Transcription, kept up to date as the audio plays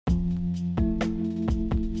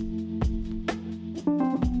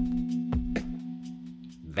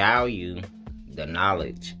value the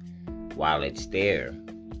knowledge while it's there,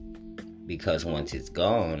 because once it's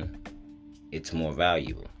gone, it's more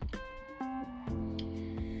valuable.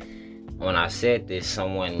 When I said this,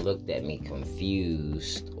 someone looked at me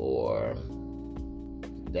confused, or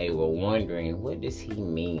they were wondering, what does he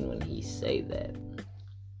mean when he say that?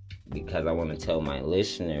 Because I want to tell my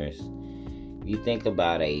listeners, if you think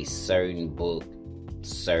about a certain book,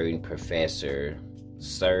 certain professor,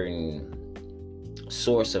 certain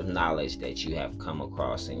source of knowledge that you have come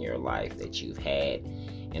across in your life that you've had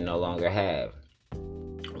and no longer have,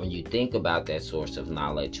 when you think about that source of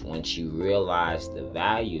knowledge, once you realize the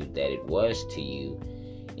value that it was to you,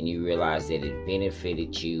 and you realize that it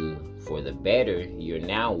benefited you for the better, you're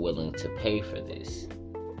now willing to pay for this.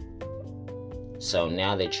 So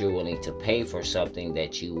now that you're willing to pay for something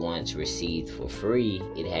that you once received for free,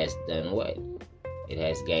 it has done what? It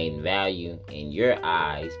has gained value in your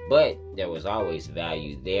eyes, but there was always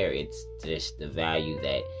value there. It's just the value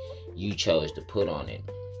that you chose to put on it.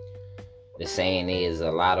 The saying is, a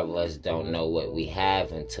lot of us don't know what we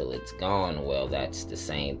have until it's gone. Well, that's the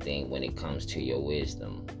same thing when it comes to your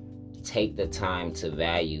wisdom. Take the time to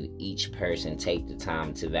value each person. Take the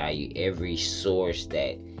time to value every source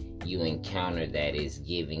that you encounter that is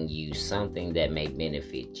giving you something that may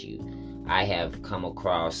benefit you. I have come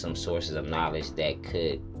across some sources of knowledge that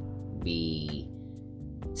could be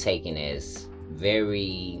taken as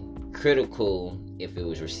very critical if it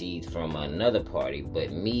was received from another party,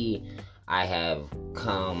 but me, I have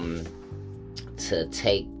come to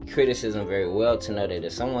take criticism very well, to know that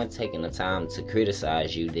if someone's taking the time to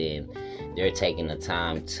criticize you, then they're taking the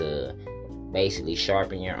time to basically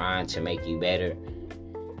sharpen your iron to make you better,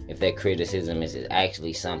 if that criticism is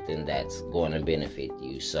actually something that's going to benefit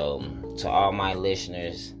you. So to all my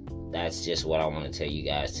listeners, that's just what I want to tell you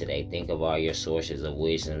guys today. Think of all your sources of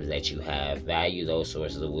wisdom that you have. Value those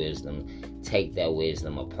sources of wisdom. Take that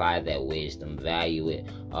wisdom, apply that wisdom, value it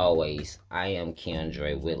always. I am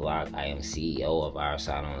Keandre Whitlock. I am CEO of Our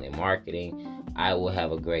Side Only Marketing. I will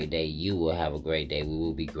have a great day. You will have a great day. We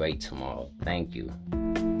will be great tomorrow. Thank you.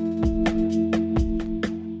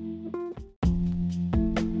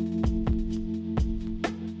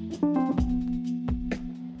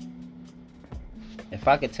 If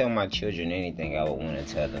I could tell my children anything, I would want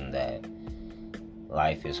to tell them that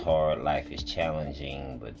life is hard, life is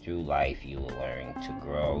challenging, but through life you will learn to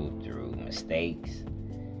grow through mistakes.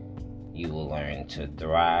 You will learn to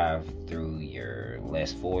thrive through your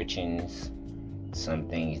less fortunes. Some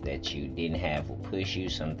things that you didn't have will push you.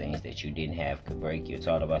 Some things that you didn't have could break you. It's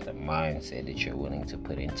all about the mindset that you're willing to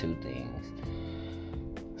put into things.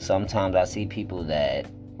 Sometimes I see people that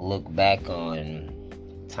look back on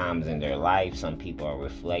times in their life. Some people are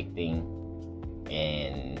reflecting,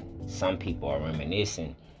 and some people are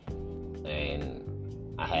reminiscing.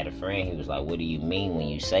 And I had a friend, he was like, what do you mean when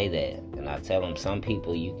you say that? And I tell him, some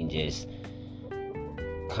people you can just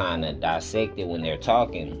kind of dissect it when they're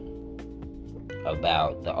talking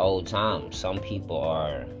about the old times. Some people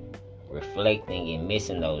are reflecting and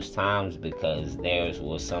missing those times because theirs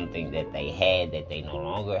was something that they had that they no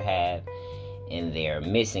longer have, and they're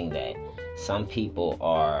missing that. Some people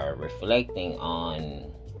are reflecting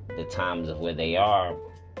on the times of where they are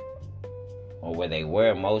or where they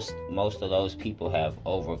were. Most of those people have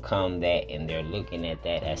overcome that, and they're looking at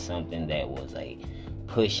that as something that was a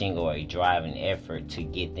pushing or a driving effort to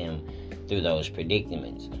get them through those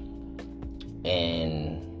predicaments.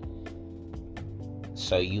 And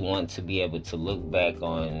so you want to be able to look back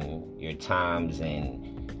on your times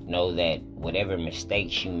and know that whatever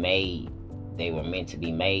mistakes you made, they were meant to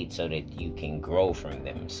be made so that you can grow from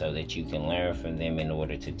them, so that you can learn from them in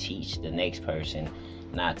order to teach the next person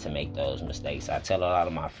not to make those mistakes. I tell a lot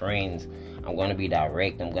of my friends, I'm going to be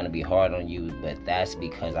direct, I'm going to be hard on you, but that's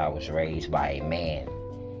because I was raised by a man.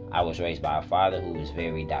 I was raised by a father who was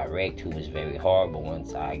very direct, who was very hard, but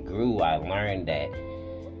once I grew, I learned that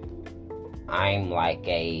I'm like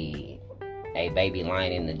a baby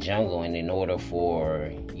lion in the jungle, and in order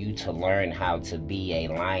for you to learn how to be a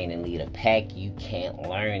lion and lead a pack, you can't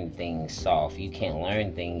learn things soft. You can't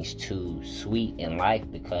learn things too sweet in life,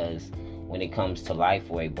 because when it comes to life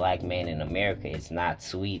for a black man in America, it's not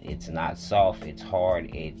sweet, it's not soft, it's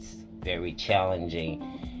hard, it's very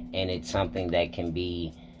challenging, and it's something that can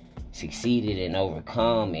be succeeded and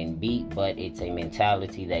overcome and beat, but it's a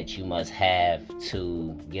mentality that you must have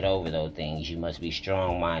to get over those things. You must be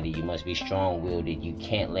strong-minded, you must be strong-willed. You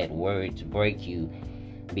can't let words break you,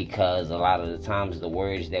 because a lot of the times the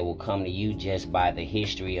words that will come to you just by the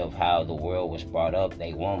history of how the world was brought up,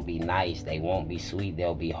 they won't be nice, they won't be sweet,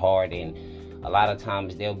 they'll be hard, and a lot of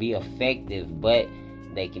times they'll be effective, but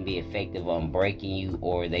They can be effective on breaking you,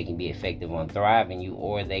 or they can be effective on thriving you,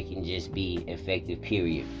 or they can just be effective,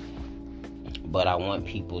 period. But I want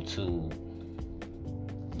people to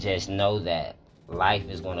just know that life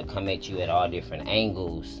is going to come at you at all different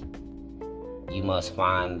angles. You must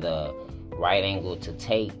find the right angle to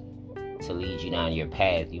take to lead you down your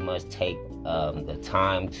path. You must take the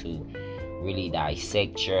time to really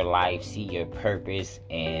dissect your life, see your purpose,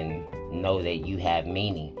 and know that you have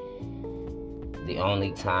meaning. The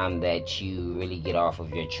only time that you really get off of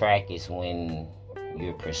your track is when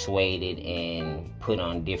you're persuaded and put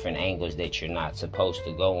on different angles that you're not supposed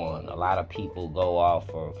to go on. A lot of people go off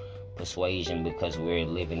for persuasion because we're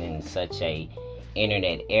living in such a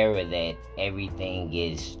internet era that everything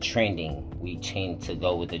is trending. We tend to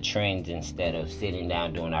go with the trends instead of sitting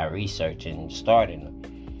down, doing our research and starting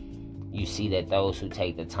them. You see that those who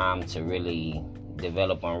take the time to really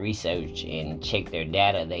develop on research and check their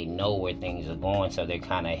data, they know where things are going, so they're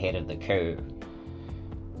kind of ahead of the curve.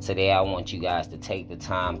 Today I want you guys to take the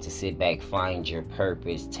time to sit back, find your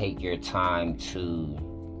purpose, take your time to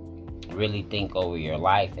really think over your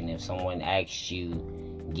life. And if someone asks you,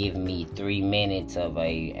 give me 3 minutes of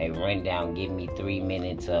a rundown, give me 3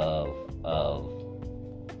 minutes of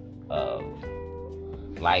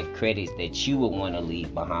life credits that you would want to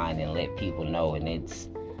leave behind and let people know. And it's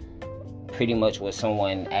pretty much what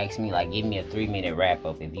someone asked me, like, give me a 3-minute wrap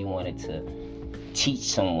up if you wanted to teach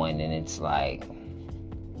someone. And it's like,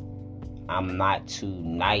 I'm not too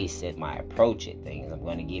nice at my approach at things. I'm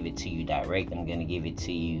going to give it to you direct. I'm going to give it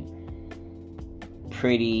to you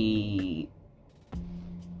pretty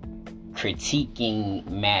critiquing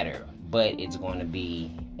matter, but it's going to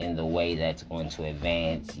be in the way that's going to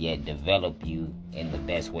advance yet develop you in the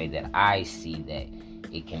best way that I see that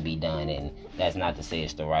it can be done. And that's not to say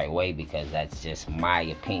it's the right way, because that's just my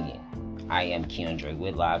opinion. I am Keandre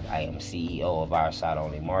Whitlock. I am CEO of Our Side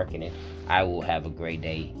Only Marketing. I will have a great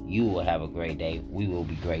day. You will have a great day. We will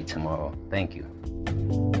be great tomorrow. Thank you.